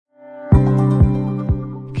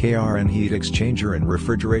KRN Heat Exchanger and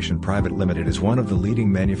Refrigeration Private Limited is one of the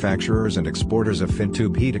leading manufacturers and exporters of fin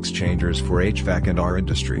tube heat exchangers for HVAC&R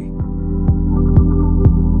industry.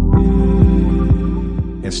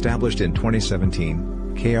 Established in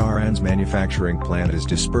 2017, KRN's manufacturing plant is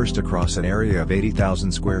dispersed across an area of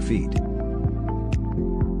 80,000 square feet.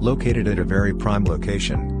 Located at a very prime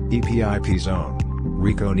location, EPIP Zone,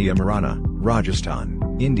 Rikonia Marana,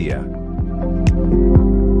 Rajasthan, India.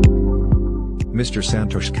 Mr.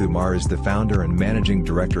 Santosh Kumar is the founder and managing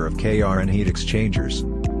director of KRN Heat Exchangers.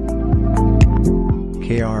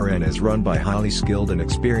 KRN is run by a highly skilled and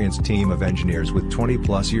experienced team of engineers with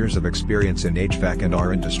 20+ years of experience in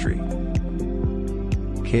HVAC&R industry.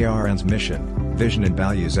 KRN's mission, vision and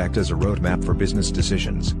values act as a roadmap for business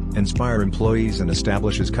decisions, inspire employees and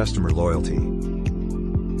establishes customer loyalty.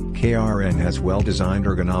 KRN has well-designed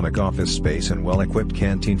ergonomic office space and well-equipped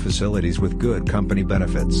canteen facilities with good company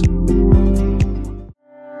benefits.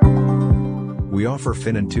 We offer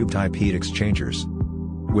fin and tube type heat exchangers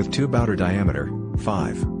with tube outer diameter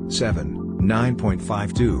 5, 7,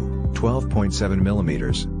 9.52, 12.7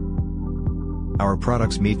 millimeters. Our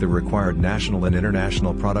products meet the required national and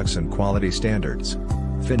international products and quality standards.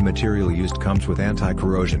 Fin material used comes with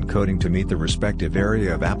anti-corrosion coating to meet the respective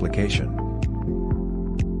area of application.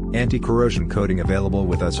 Anti-corrosion coating available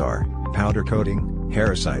with us are powder coating,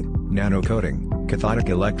 Harrisite, nano coating, cathodic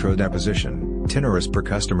electrode deposition, tinnerous per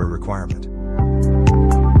customer requirement.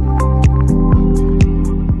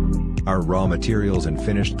 Our raw materials and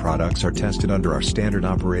finished products are tested under our standard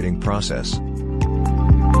operating process.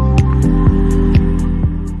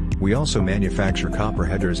 We also manufacture copper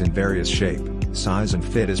headers in various shape, size and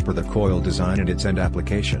fit as per the coil design and its end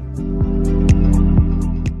application.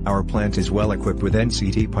 Our plant is well equipped with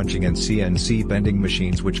NCT punching and CNC bending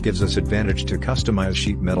machines, which gives us advantage to customize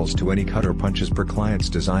sheet metals to any cut or punches per client's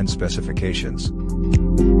design specifications.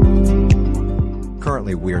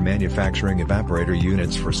 Currently we are manufacturing evaporator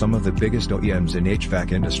units for some of the biggest OEMs in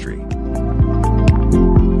HVAC industry.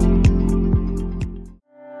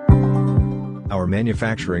 Our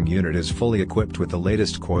manufacturing unit is fully equipped with the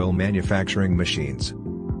latest coil manufacturing machines.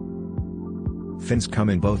 Fins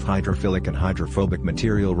come in both hydrophilic and hydrophobic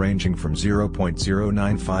material ranging from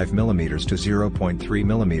 0.095 mm to 0.3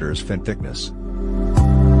 mm fin thickness.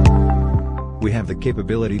 We have the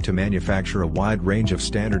capability to manufacture a wide range of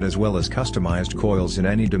standard as well as customized coils in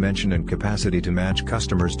any dimension and capacity to match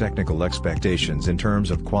customers' technical expectations in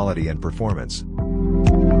terms of quality and performance.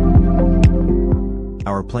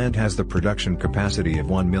 Our plant has the production capacity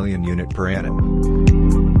of 1 million units per annum.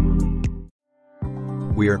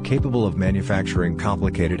 We are capable of manufacturing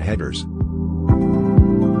complicated headers.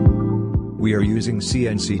 We are using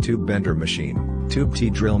CNC tube bender machine, tube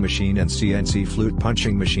T-drill machine and CNC flute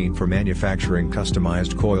punching machine for manufacturing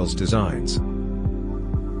customized coils designs.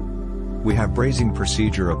 We have brazing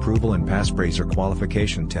procedure approval and pass brazier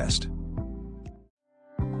qualification test.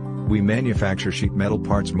 We manufacture sheet metal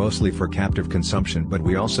parts mostly for captive consumption, but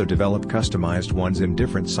we also develop customized ones in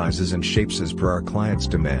different sizes and shapes as per our client's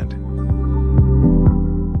demand.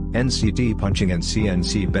 NCT punching and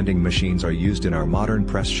CNC bending machines are used in our modern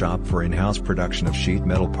press shop for in-house production of sheet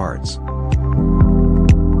metal parts.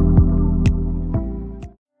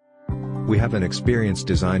 We have an experienced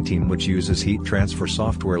design team which uses heat transfer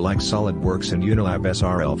software like SolidWorks and Unilab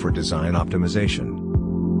SRL for design optimization.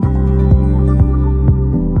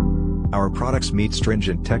 Our products meet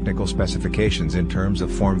stringent technical specifications in terms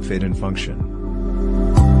of form, fit and function.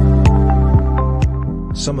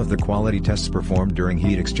 Some of the quality tests performed during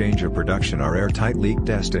heat exchanger production are airtight leak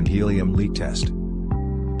test and helium leak test.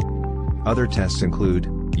 Other tests include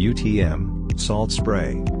UTM, salt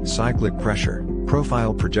spray, cyclic pressure,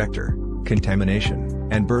 profile projector, contamination,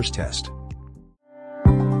 and burst test.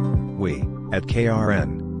 We, at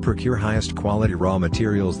KRN, procure highest quality raw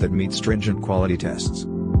materials that meet stringent quality tests.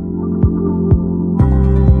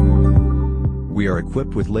 We are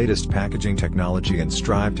equipped with latest packaging technology and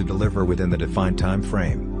strive to deliver within the defined time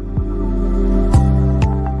frame.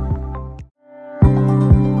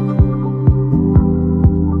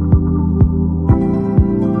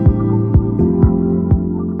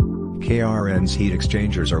 KRN's heat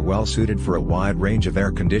exchangers are well suited for a wide range of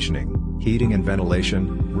air conditioning, heating and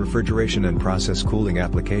ventilation, refrigeration and process cooling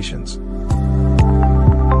applications.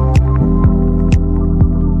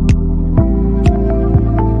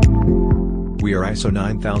 We are ISO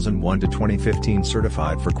 9001-2015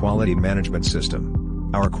 certified for quality management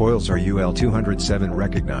system. Our coils are UL 207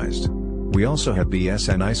 recognized. We also have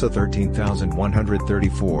BSN ISO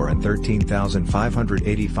 13134 and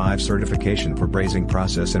 13585 certification for brazing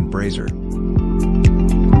process and brazier.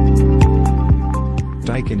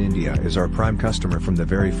 Daikin India is our prime customer from the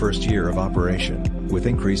very first year of operation, with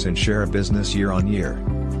increase in share of business year on year.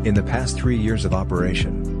 In the past 3 years of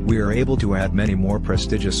operation, we are able to add many more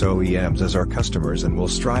prestigious OEMs as our customers and will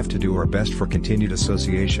strive to do our best for continued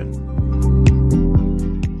association.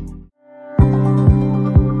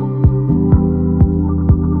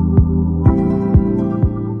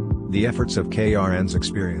 The efforts of KRN's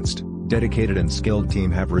experienced, dedicated and skilled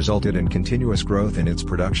team have resulted in continuous growth in its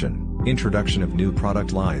production, introduction of new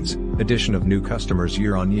product lines, addition of new customers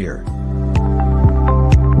year on year.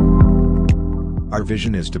 Our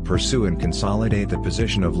vision is to pursue and consolidate the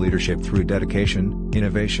position of leadership through dedication,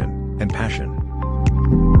 innovation, and passion.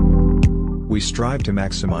 We strive to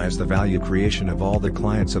maximize the value creation of all the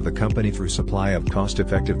clients of the company through supply of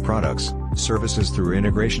cost-effective products, services through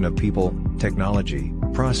integration of people, technology,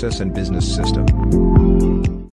 process and business system.